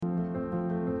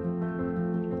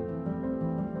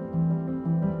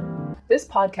This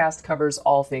podcast covers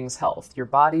all things health, your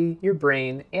body, your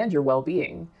brain, and your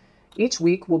well-being. Each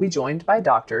week, we'll be joined by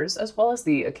doctors, as well as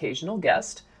the occasional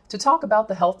guest, to talk about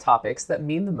the health topics that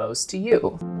mean the most to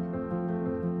you.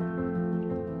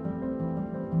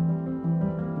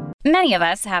 Many of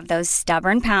us have those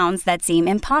stubborn pounds that seem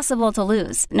impossible to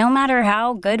lose, no matter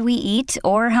how good we eat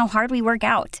or how hard we work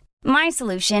out. My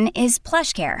solution is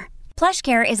PlushCare.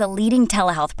 PlushCare is a leading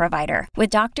telehealth provider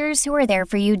with doctors who are there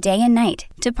for you day and night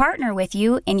to partner with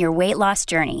you in your weight loss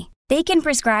journey. They can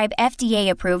prescribe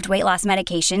FDA-approved weight loss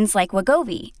medications like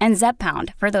Wegovy and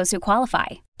Zepbound for those who qualify.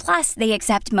 Plus, they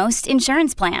accept most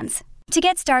insurance plans. To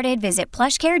get started, visit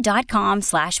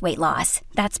plushcare.com/weightloss.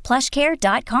 That's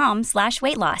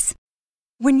plushcare.com/weightloss.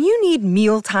 When you need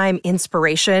mealtime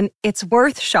inspiration, it's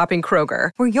worth shopping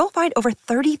Kroger, where you'll find over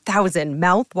 30,000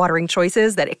 mouth-watering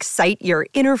choices that excite your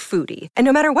inner foodie. And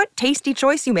no matter what tasty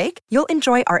choice you make, you'll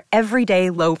enjoy our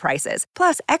everyday low prices,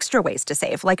 plus extra ways to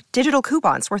save, like digital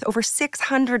coupons worth over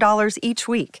 $600 each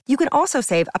week. You can also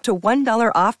save up to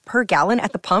 $1 off per gallon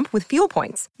at the pump with fuel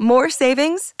points. More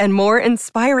savings and more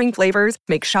inspiring flavors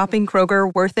make shopping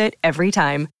Kroger worth it every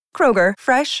time. Kroger,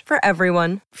 fresh for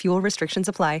everyone. Fuel restrictions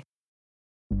apply.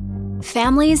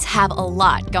 Families have a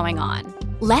lot going on.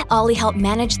 Let Ollie help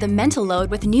manage the mental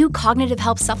load with new cognitive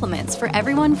help supplements for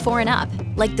everyone 4 and up,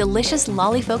 like delicious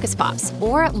Lolly Focus Pops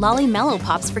or Lolly Mellow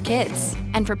Pops for kids.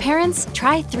 And for parents,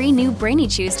 try 3 new Brainy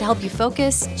Chews to help you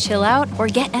focus, chill out, or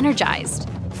get energized.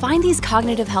 Find these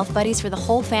cognitive health buddies for the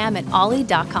whole fam at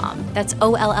ollie.com. That's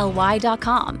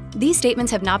OLLY.com. These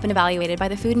statements have not been evaluated by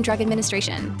the Food and Drug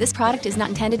Administration. This product is not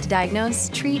intended to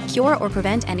diagnose, treat, cure, or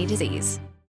prevent any disease.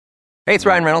 Hey, it's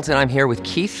Ryan Reynolds, and I'm here with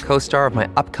Keith, co-star of my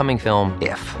upcoming film,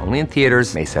 If, only in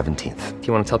theaters May 17th. Do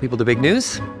you want to tell people the big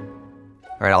news?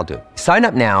 All right, I'll do it. Sign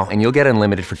up now and you'll get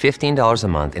unlimited for $15 a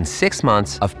month and 6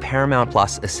 months of Paramount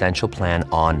Plus Essential Plan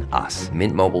on us.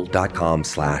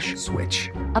 MintMobile.com/switch.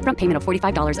 Upfront payment of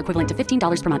 $45 equivalent to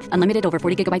 $15 per month. Unlimited over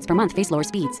 40 gigabytes per month. Face lower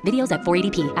speeds. Videos at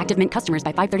 480p. Active Mint customers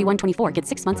by 531.24 get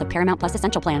 6 months of Paramount Plus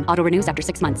Essential Plan. Auto renews after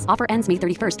 6 months. Offer ends May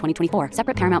 31st, 2024.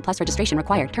 Separate Paramount Plus registration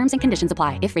required. Terms and conditions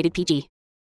apply if rated PG.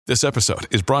 This episode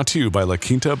is brought to you by La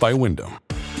Quinta by Wyndham.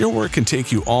 Your work can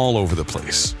take you all over the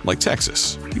place, like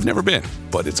Texas. You've never been,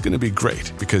 but it's going to be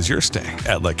great because you're staying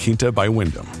at La Quinta by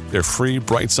Wyndham. Their free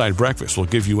Bright Side breakfast will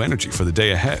give you energy for the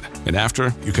day ahead. And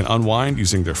after, you can unwind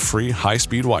using their free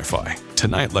high-speed Wi-Fi.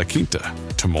 Tonight, La Quinta.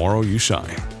 Tomorrow, you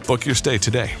shine. Book your stay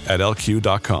today at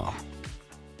lq.com.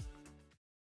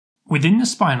 Within the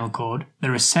spinal cord,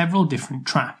 there are several different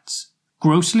tracts.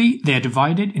 Grossly, they are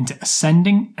divided into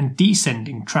ascending and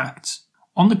descending tracts.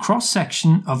 On the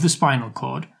cross-section of the spinal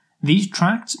cord, these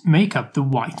tracts make up the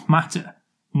white matter,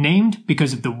 named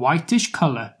because of the whitish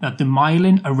colour that the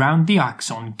myelin around the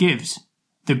axon gives.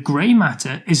 The grey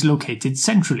matter is located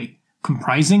centrally,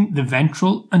 comprising the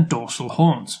ventral and dorsal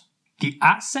horns. The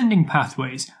ascending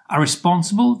pathways are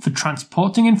responsible for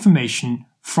transporting information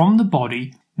from the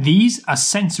body. These are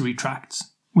sensory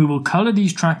tracts. We will colour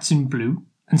these tracts in blue,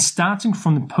 and starting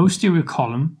from the posterior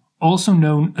column, also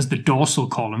known as the dorsal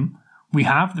column, we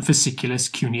have the fasciculus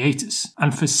cuneatus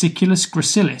and fasciculus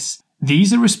gracilis.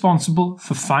 These are responsible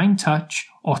for fine touch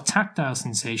or tactile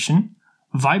sensation,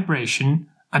 vibration,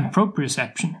 and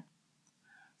proprioception.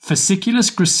 Fasciculus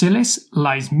gracilis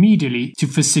lies medially to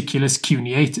fasciculus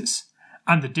cuneatus,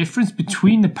 and the difference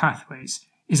between the pathways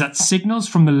is that signals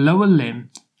from the lower limb,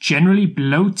 generally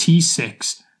below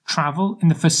T6, travel in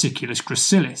the fasciculus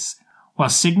gracilis, while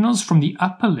signals from the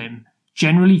upper limb,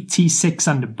 generally T6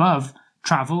 and above,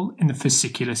 travel in the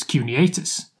fasciculus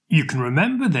cuneatus. You can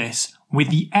remember this with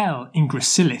the L in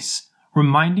gracilis,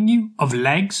 reminding you of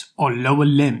legs or lower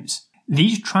limbs.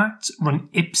 These tracts run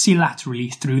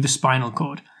ipsilaterally through the spinal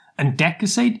cord and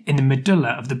decussate in the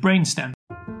medulla of the brainstem.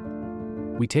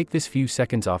 We take this few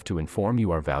seconds off to inform you,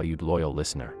 our valued loyal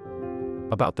listener,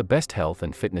 about the best health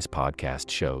and fitness podcast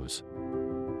shows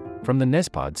from the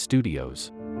Nespod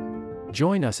Studios.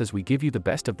 Join us as we give you the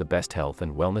best of the best health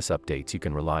and wellness updates you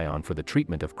can rely on for the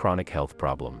treatment of chronic health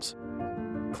problems.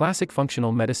 Classic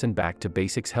functional medicine back to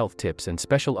basics health tips and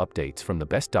special updates from the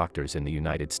best doctors in the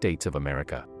United States of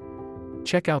America.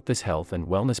 Check out this health and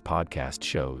wellness podcast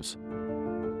shows.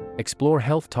 Explore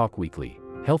Health Talk Weekly,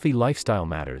 Healthy Lifestyle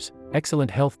Matters,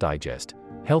 Excellent Health Digest,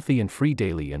 Healthy and Free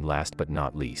Daily, and last but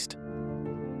not least,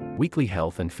 Weekly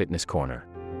Health and Fitness Corner.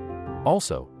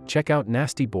 Also, check out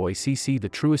Nasty Boy CC, the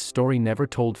truest story never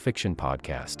told fiction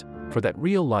podcast, for that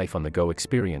real life on the go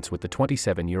experience with the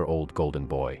 27-year-old golden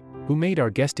boy, who made our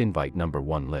guest invite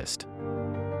 #1 list.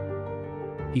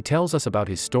 He tells us about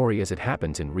his story as it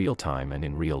happens in real time and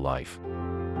in real life.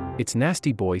 It's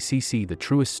Nasty Boy CC, the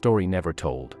truest story never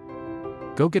told.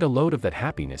 Go get a load of that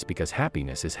happiness, because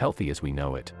happiness is healthy as we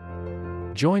know it.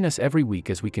 Join us every week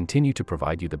as we continue to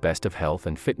provide you the best of health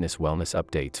and fitness wellness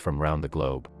updates from around the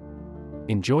globe.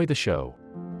 Enjoy the show.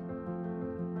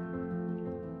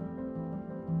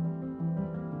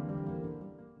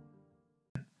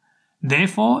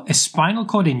 Therefore, a spinal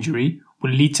cord injury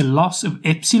will lead to loss of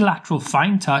ipsilateral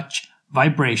fine touch,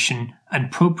 vibration,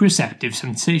 and proprioceptive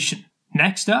sensation.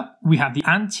 Next up, we have the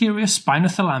anterior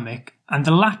spinothalamic and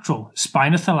the lateral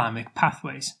spinothalamic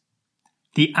pathways.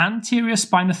 The anterior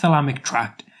spinothalamic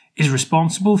tract is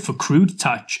responsible for crude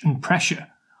touch and pressure,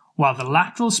 while the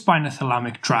lateral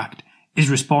spinothalamic tract is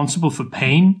responsible for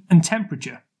pain and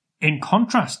temperature. In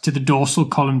contrast to the dorsal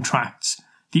column tracts,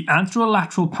 the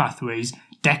anterolateral pathways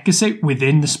decussate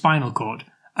within the spinal cord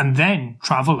and then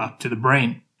travel up to the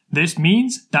brain. This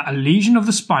means that a lesion of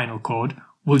the spinal cord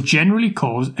will generally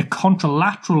cause a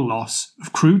contralateral loss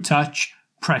of crude touch,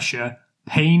 pressure,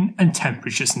 pain, and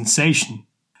temperature sensation.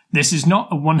 This is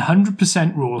not a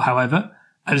 100% rule, however,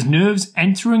 as nerves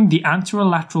entering the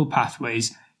anterolateral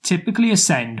pathways typically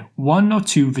ascend 1 or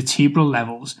 2 vertebral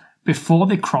levels before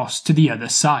they cross to the other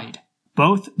side.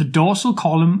 Both the dorsal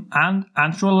column and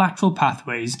anterolateral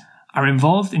pathways are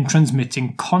involved in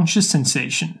transmitting conscious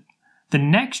sensation. The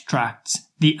next tracts,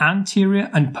 the anterior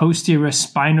and posterior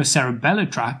spinocerebellar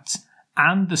tracts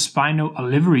and the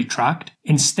spino-olivary tract,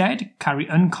 instead carry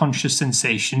unconscious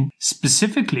sensation.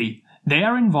 Specifically, they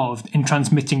are involved in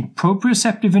transmitting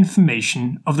proprioceptive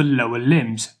information of the lower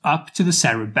limbs up to the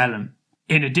cerebellum.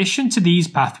 In addition to these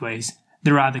pathways,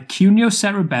 there are the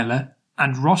cuneo-cerebellar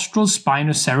and rostral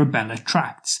spinocerebellar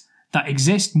tracts that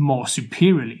exist more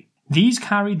superiorly. These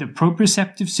carry the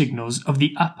proprioceptive signals of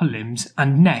the upper limbs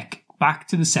and neck back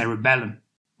to the cerebellum.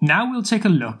 Now we'll take a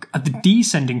look at the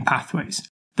descending pathways,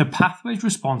 the pathways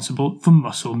responsible for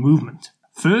muscle movement.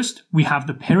 First, we have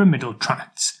the pyramidal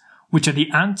tracts, which are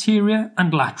the anterior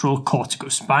and lateral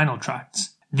corticospinal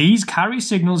tracts. These carry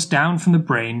signals down from the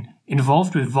brain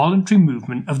involved with voluntary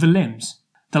movement of the limbs.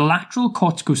 The lateral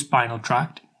corticospinal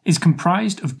tract is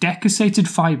comprised of decussated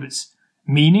fibers,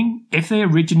 meaning if they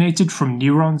originated from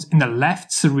neurons in the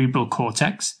left cerebral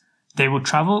cortex, they will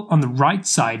travel on the right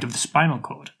side of the spinal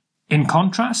cord. In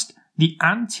contrast, the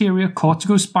anterior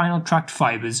corticospinal tract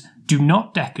fibers do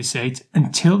not decussate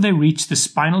until they reach the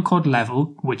spinal cord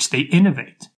level, which they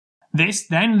innervate. This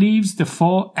then leaves the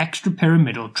 4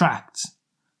 extrapyramidal tracts.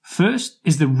 First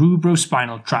is the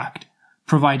rubrospinal tract,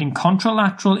 providing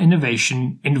contralateral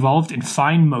innervation involved in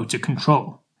fine motor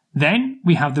control. Then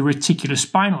we have the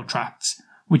reticulospinal tracts,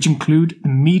 which include the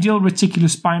medial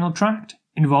reticulospinal tract,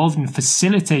 involved in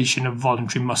facilitation of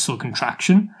voluntary muscle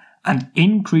contraction and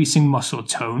increasing muscle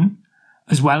tone,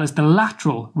 as well as the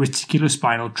lateral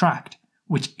reticulospinal tract,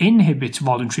 which inhibits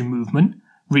voluntary movement,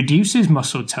 reduces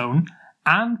muscle tone,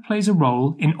 and plays a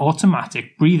role in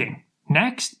automatic breathing.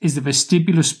 Next is the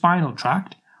vestibulospinal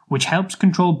tract, which helps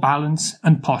control balance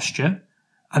and posture,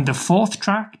 and the 4th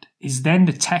tract is then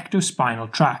the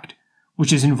tectospinal tract,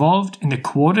 which is involved in the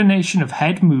coordination of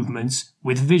head movements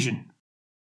with vision.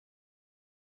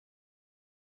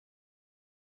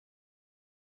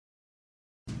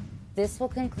 This will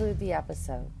conclude the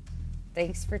episode.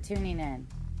 Thanks for tuning in.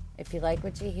 If you like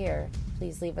what you hear,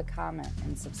 please leave a comment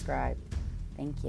and subscribe. Thank you.